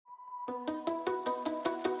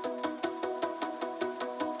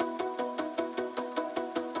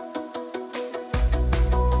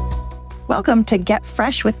Welcome to Get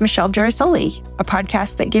Fresh with Michelle Girasoli, a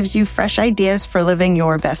podcast that gives you fresh ideas for living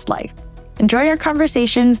your best life. Enjoy our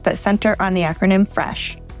conversations that center on the acronym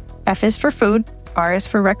FRESH. F is for food, R is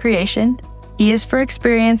for recreation, E is for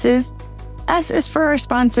experiences, S is for our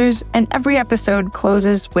sponsors, and every episode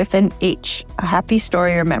closes with an H, a happy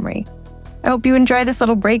story or memory. I hope you enjoy this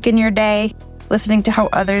little break in your day, listening to how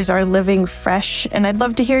others are living fresh, and I'd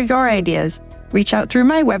love to hear your ideas. Reach out through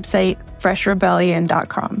my website,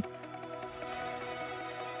 freshrebellion.com.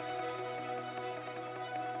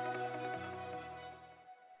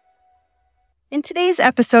 In today's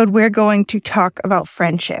episode, we're going to talk about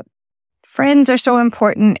friendship. Friends are so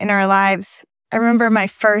important in our lives. I remember my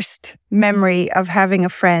first memory of having a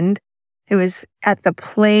friend. It was at the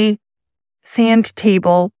play sand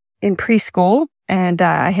table in preschool, and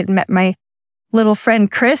I had met my little friend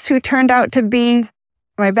Chris, who turned out to be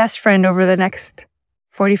my best friend over the next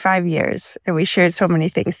 45 years, and we shared so many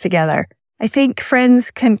things together. I think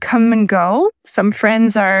friends can come and go. Some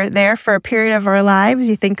friends are there for a period of our lives.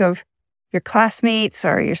 You think of your classmates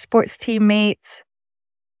or your sports teammates,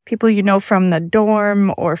 people you know from the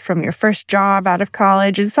dorm or from your first job out of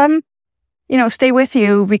college. And some, stay with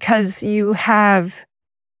you because you have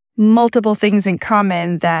multiple things in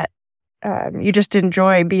common that you just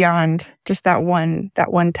enjoy beyond just that one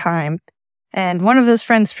time. And one of those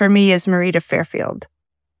friends for me is Marita Fairfield.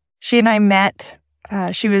 She and I met.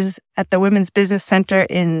 She was at the Women's Business Center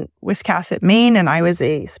in Wiscasset, Maine, and I was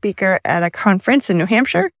a speaker at a conference in New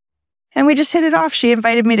Hampshire. And we just hit it off. She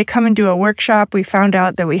invited me to come and do a workshop. We found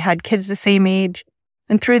out that we had kids the same age.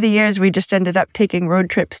 And through the years, we just ended up taking road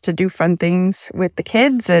trips to do fun things with the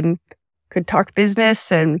kids and could talk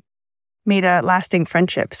business and made a lasting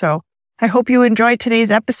friendship. So I hope you enjoyed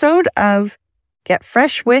today's episode of Get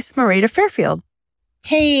Fresh with Marita Fairfield.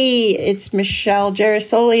 Hey, it's Michelle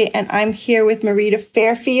Girasoli, and I'm here with Marita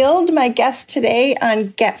Fairfield, my guest today on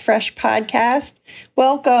Get Fresh podcast.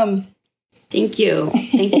 Welcome. Thank you.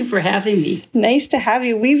 Thank you for having me. Nice to have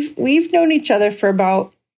you. We've known each other for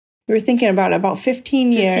about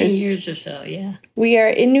 15 years. 15 years or so, yeah. We are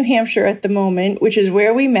in New Hampshire at the moment, which is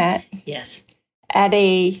where we met. Yes. At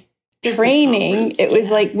a training. It was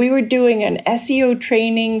like we were doing an SEO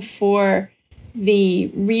training for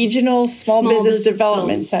the regional small business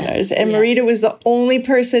development centers. And Marita was the only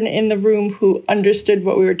person in the room who understood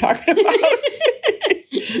what we were talking about.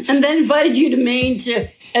 And then invited you to Maine to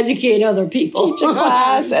educate other people. Teach a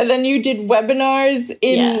class. And then you did webinars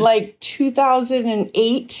in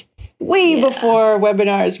 2008, way before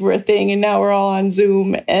webinars were a thing. And now we're all on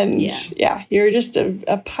Zoom. And you're just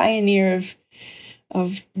a pioneer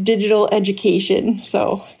of digital education.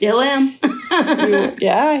 So still am.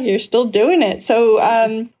 You're still doing it.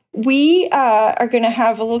 So we are going to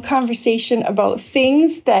have a little conversation about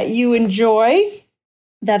things that you enjoy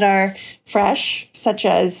that are fresh, such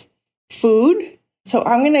as food. So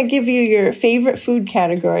I'm going to give you your favorite food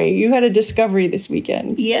category. You had a discovery this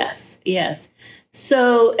weekend. Yes.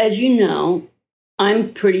 So as you know,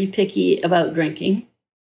 I'm pretty picky about drinking,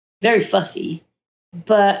 very fussy.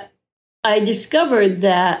 But I discovered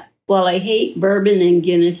that while I hate bourbon and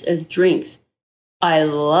Guinness as drinks, I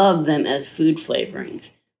love them as food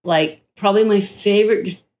flavorings. Like probably my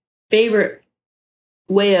favorite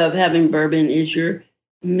way of having bourbon is your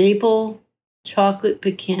maple chocolate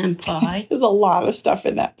pecan pie. There's a lot of stuff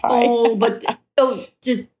in that pie. Maple.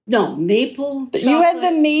 You had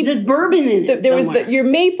the maple. There's bourbon in it. There was your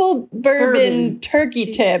maple bourbon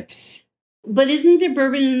turkey tips. But isn't there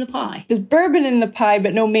bourbon in the pie? There's bourbon in the pie,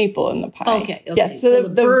 but no maple in the pie. Okay. Yes, so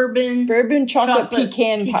the bourbon chocolate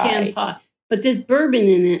pecan pie. But there's bourbon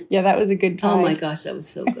in it. Yeah, that was a good pie. Oh my gosh, that was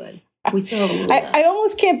so good. We still have a little I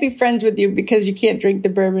almost can't be friends with you because you can't drink the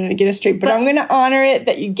bourbon and get it straight. But I'm going to honor it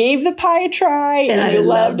that you gave the pie a try and you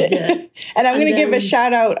loved it. And I'm going to give a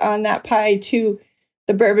shout out on that pie to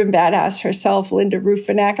the bourbon badass herself, Linda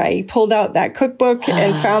Rufinak. I pulled out that cookbook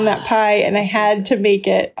and found that pie, and I had to make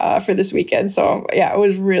it for this weekend. So yeah, it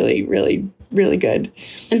was really, really, really good.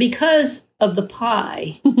 And because of the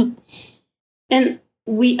pie, and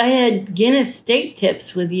I had Guinness steak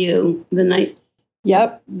tips with you the night.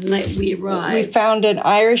 Yep. The night we arrived. We found an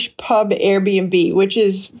Irish pub Airbnb, which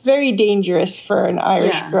is very dangerous for an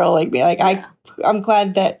Irish girl like me. I'm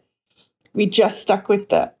glad that we just stuck with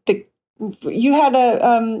the you had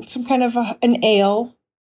some kind of an ale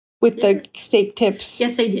with the steak tips.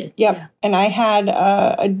 Yes, I did. Yep. Yeah. And I had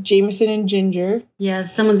a Jameson and ginger. Yeah,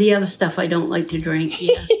 some of the other stuff I don't like to drink.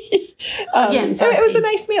 Yeah. Again, it was a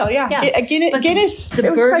nice meal. Yeah. Guinness. The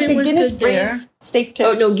it was bourbon like a was Guinness good there. braised steak tips.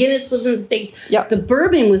 Oh no, Guinness wasn't the steak. Yep. The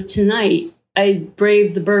bourbon was tonight. I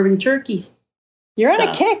braved the bourbon turkey. You're on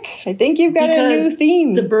a kick. I think you've got a new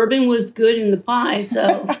theme. The bourbon was good in the pie,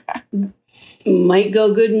 so might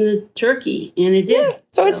go good in the turkey, and it did. Yeah.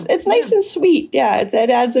 So it's nice and sweet. Yeah, it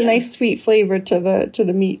adds a nice sweet flavor to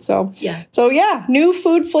the meat. So new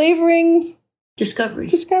food flavoring.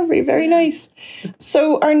 Discovery. Very nice.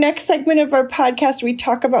 So our next segment of our podcast, we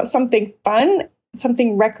talk about something fun,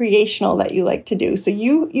 something recreational that you like to do. So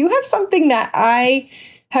you have something that I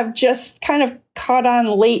have just kind of caught on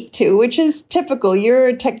late to, which is typical. You're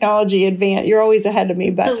a technology advance. You're always ahead of me.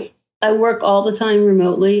 But so I work all the time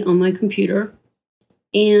remotely on my computer,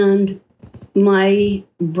 and my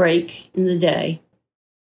break in the day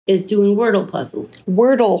is doing Wordle puzzles.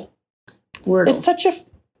 Wordle. It's such a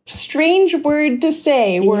strange word to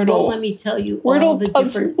say, and Wordle. Don't let me tell you Wordle all the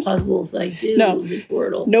puzzles. different puzzles I do with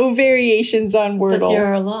Wordle. No variations on Wordle. But there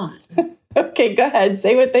are a lot. Okay, go ahead.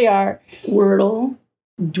 Say what they are. Wordle,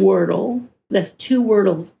 Dwordle, that's 2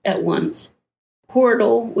 Wordles at once.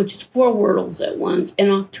 Quordle, which is 4 Wordles at once. And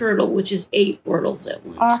Octurtle, which is 8 Wordles at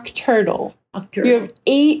once. Octurtle. You have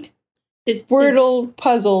 8 Wordle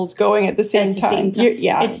puzzles going at the same time.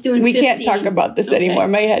 It's doing we 15. Can't talk about this anymore.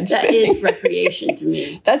 My head's spinning. That is recreation to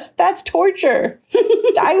me. That's torture.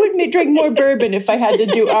 I would drink more bourbon if I had to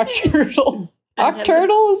do Octurtle.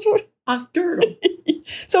 Octurtle is what? Octurtle.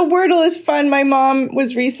 So Wordle is fun. My mom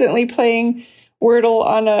was recently playing Wordle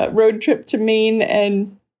on a road trip to Maine,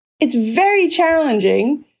 and it's very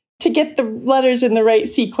challenging to get the letters in the right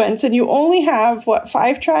sequence. And you only have,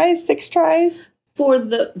 5 tries, 6 tries? For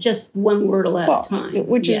just one Wordle at a time.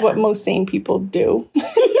 Which is what most sane people do.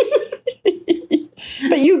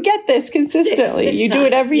 But you get this consistently. Six you do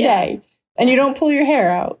it every day. And you don't pull your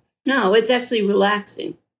hair out. No, it's actually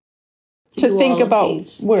relaxing. To think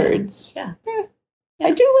about words. Yeah. I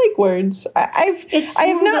do like words. I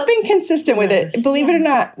have not been consistent with it. Believe it or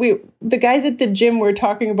not, the guys at the gym were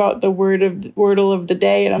talking about the Wordle of the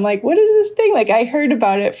day, and I'm like, what is this thing? Like, I heard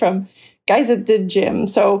about it from guys at the gym,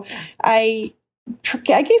 so I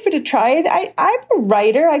gave it a try. I'm a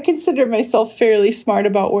writer. I consider myself fairly smart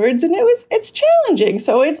about words, and it's challenging.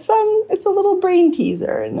 So it's a little brain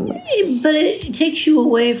teaser. But it takes you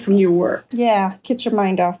away from your work. Yeah, get your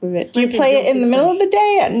mind off of it. Do you play it in the middle of the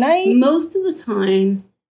day, at night? Most of the time,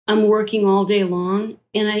 I'm working all day long,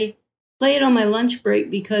 and I play it on my lunch break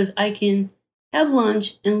because I can have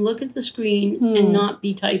lunch and look at the screen and not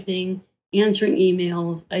be typing, answering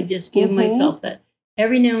emails. I just give myself that.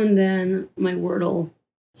 Every now and then, my Wordle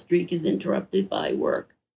streak is interrupted by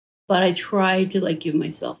work, but I try to give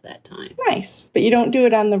myself that time. Nice, but you don't do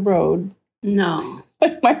it on the road. No.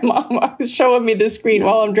 My mom was showing me the screen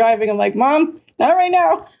while I'm driving. I'm like, Mom, not right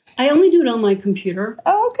now. I only do it on my computer.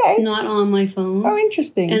 Oh, okay. Not on my phone. Oh,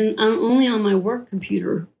 interesting. And I'm only on my work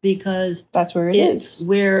computer because that's where it's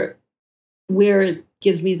where it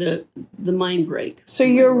gives me the mind break. So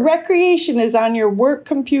your recreation is on your work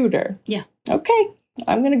computer. Yeah. Okay.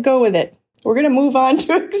 I'm going to go with it. We're going to move on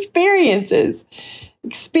to experiences.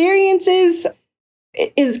 Experiences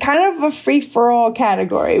is kind of a free-for-all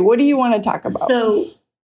category. What do you want to talk about? So,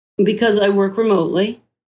 because I work remotely,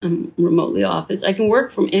 I'm remotely office, I can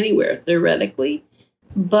work from anywhere, theoretically.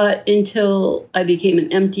 But until I became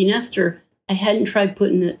an empty nester, I hadn't tried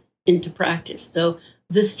putting it into practice. So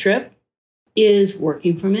this trip is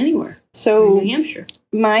working from anywhere. So in New Hampshire.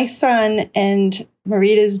 My son and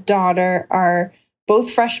Marita's daughter are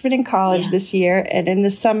both freshmen in college this year. And in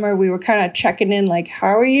the summer, we were kind of checking in, like,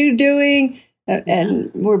 how are you doing?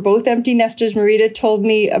 And we're both empty nesters. Marita told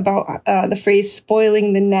me about the phrase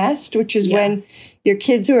spoiling the nest, which is when your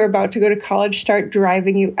kids who are about to go to college start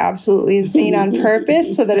driving you absolutely insane on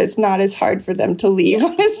purpose so that it's not as hard for them to leave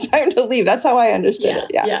when it's time to leave. That's how I understood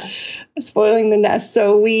it. Yeah. Spoiling the nest.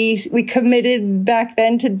 So we committed back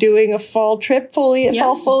then to doing a fall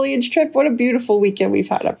foliage trip. What a beautiful weekend we've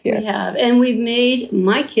had up here. We have. And we've made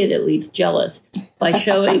my kid at least jealous by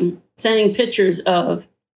sending pictures of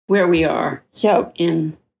where we are. Yep.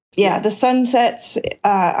 And the sunsets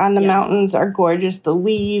on the mountains are gorgeous. The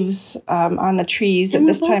leaves on the trees at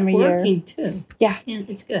this time of year. Too. Yeah,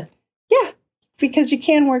 it's good. Yeah, because you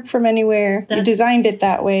can work from anywhere. You designed it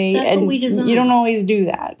that way, and what we designed. You don't always do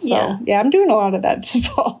that. So I'm doing a lot of that this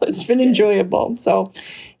fall. It's been enjoyable. So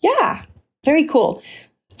very cool.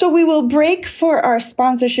 So we will break for our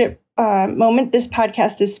sponsorship moment. This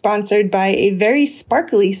podcast is sponsored by a very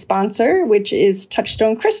sparkly sponsor, which is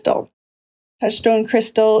Touchstone Crystal. Touchstone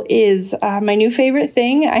Crystal is my new favorite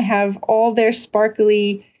thing. I have all their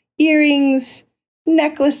sparkly earrings,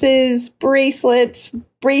 necklaces, bracelets,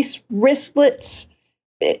 wristlets.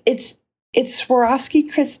 It's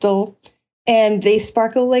Swarovski crystal, and they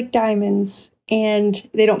sparkle like diamonds, and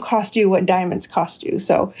they don't cost you what diamonds cost you.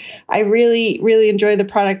 So I really, really enjoy the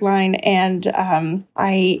product line, and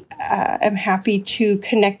I am happy to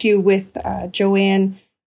connect you with Joanne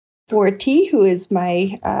F.R.E.S.H, who is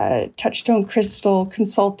my Touchstone Crystal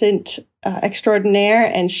consultant extraordinaire,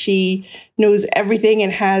 and she knows everything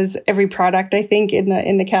and has every product, I think,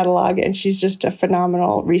 in the catalog. And she's just a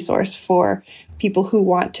phenomenal resource for people who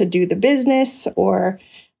want to do the business or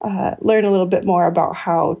learn a little bit more about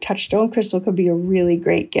how Touchstone Crystal could be a really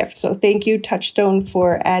great gift. So thank you, Touchstone,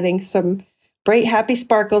 for adding some bright, happy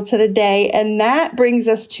sparkle to the day. And that brings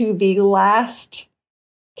us to the last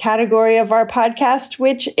category of our podcast,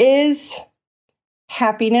 which is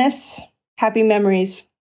happiness, happy memories.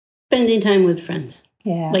 Spending time with friends.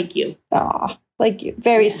 Yeah. Like you. Aw, like you.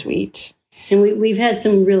 Very sweet. And we've had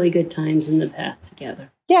some really good times in the past together.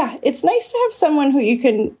 Yeah, it's nice to have someone who you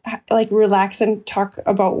can like relax and talk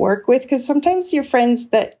about work with, because sometimes your friends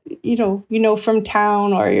that you know from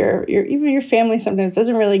town, or your even your family sometimes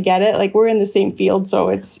doesn't really get it. Like, we're in the same field, so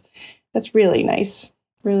that's really nice.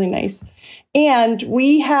 Really nice. And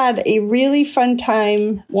we had a really fun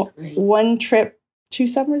time one trip 2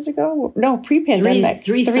 summers ago. No, pre-pandemic.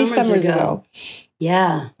 Three summers ago.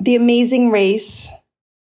 Yeah. The Amazing Race.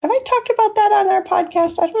 Have I talked about that on our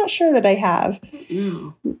podcast? I'm not sure that I have.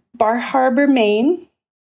 No. Bar Harbor, Maine.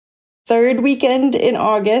 3rd weekend in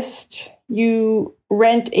August. You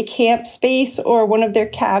rent a camp space or one of their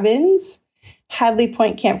cabins. Hadley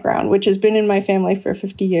Point Campground, which has been in my family for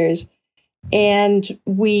 50 years. And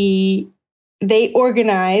they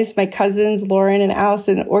organize, my cousins, Lauren and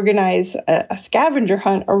Allison, organize a scavenger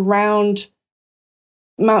hunt around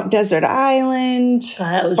Mount Desert Island,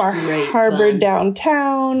 Bar Harbor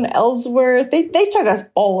downtown, Ellsworth. They took us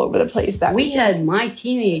all over the place that weekend. We had my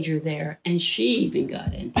teenager there, and she even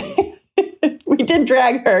got into it. We did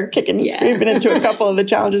drag her kicking and screaming into a couple of the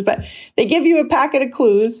challenges, but they give you a packet of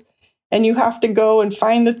clues, and you have to go and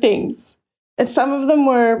find the things. And some of them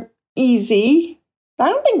were easy. I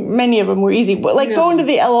don't think many of them were easy, but going to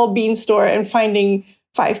the LL Bean store and finding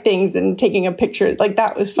 5 things and taking a picture, like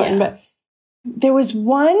that was fun. Yeah. But there was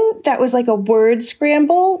one that was like a word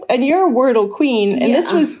scramble, and you're a Wordle queen. And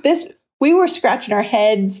we were scratching our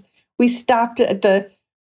heads. We stopped at the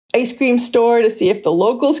ice cream store to see if the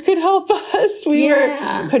locals could help us.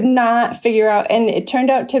 Could not figure out. And it turned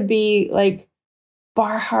out to be like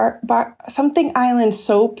something Island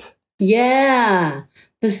soap. Yeah.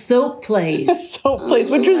 The soap place.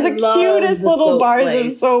 Which was the cutest little bars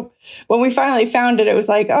of soap. When we finally found it, it was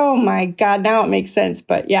like, oh my God, now it makes sense.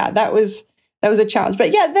 But yeah, that was a challenge.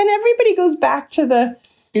 But yeah, then everybody goes back to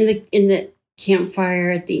in the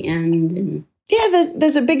campfire at the end. And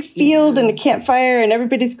there's a big field and a campfire, and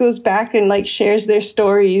everybody goes back and like shares their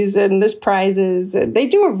stories, and there's prizes. And they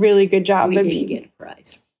do a really good job. We didn't get a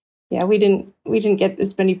prize. Yeah, we didn't get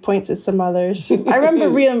as many points as some others. I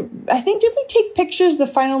remember I think, did we take pictures? The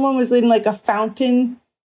final one was in like a fountain,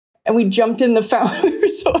 and we jumped in the fountain. We were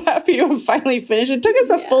so happy to have finally finished. It took us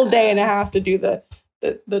a full day and a half to do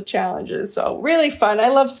the challenges. So really fun. I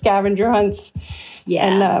love scavenger hunts. Yeah.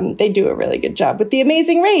 And they do a really good job with the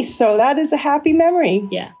Amazing Race. So that is a happy memory.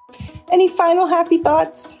 Yeah. Any final happy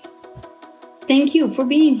thoughts? Thank you for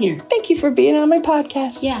being here. Thank you for being on my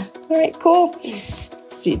podcast. Yeah. All right, cool.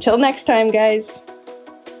 See you till next time, guys.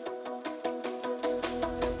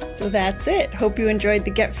 So that's it. Hope you enjoyed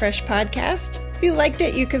the Get Fresh podcast. If you liked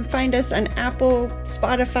it, you can find us on Apple,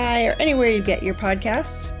 Spotify, or anywhere you get your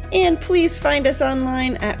podcasts. And please find us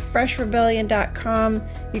online at freshrebellion.com.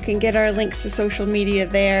 You can get our links to social media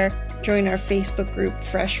there. Join our Facebook group,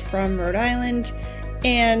 Fresh from Rhode Island.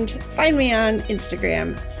 And find me on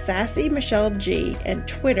Instagram, Sassy Michelle G, and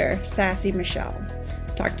Twitter, Sassy Michelle.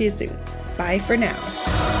 Talk to you soon. Bye for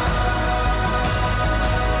now.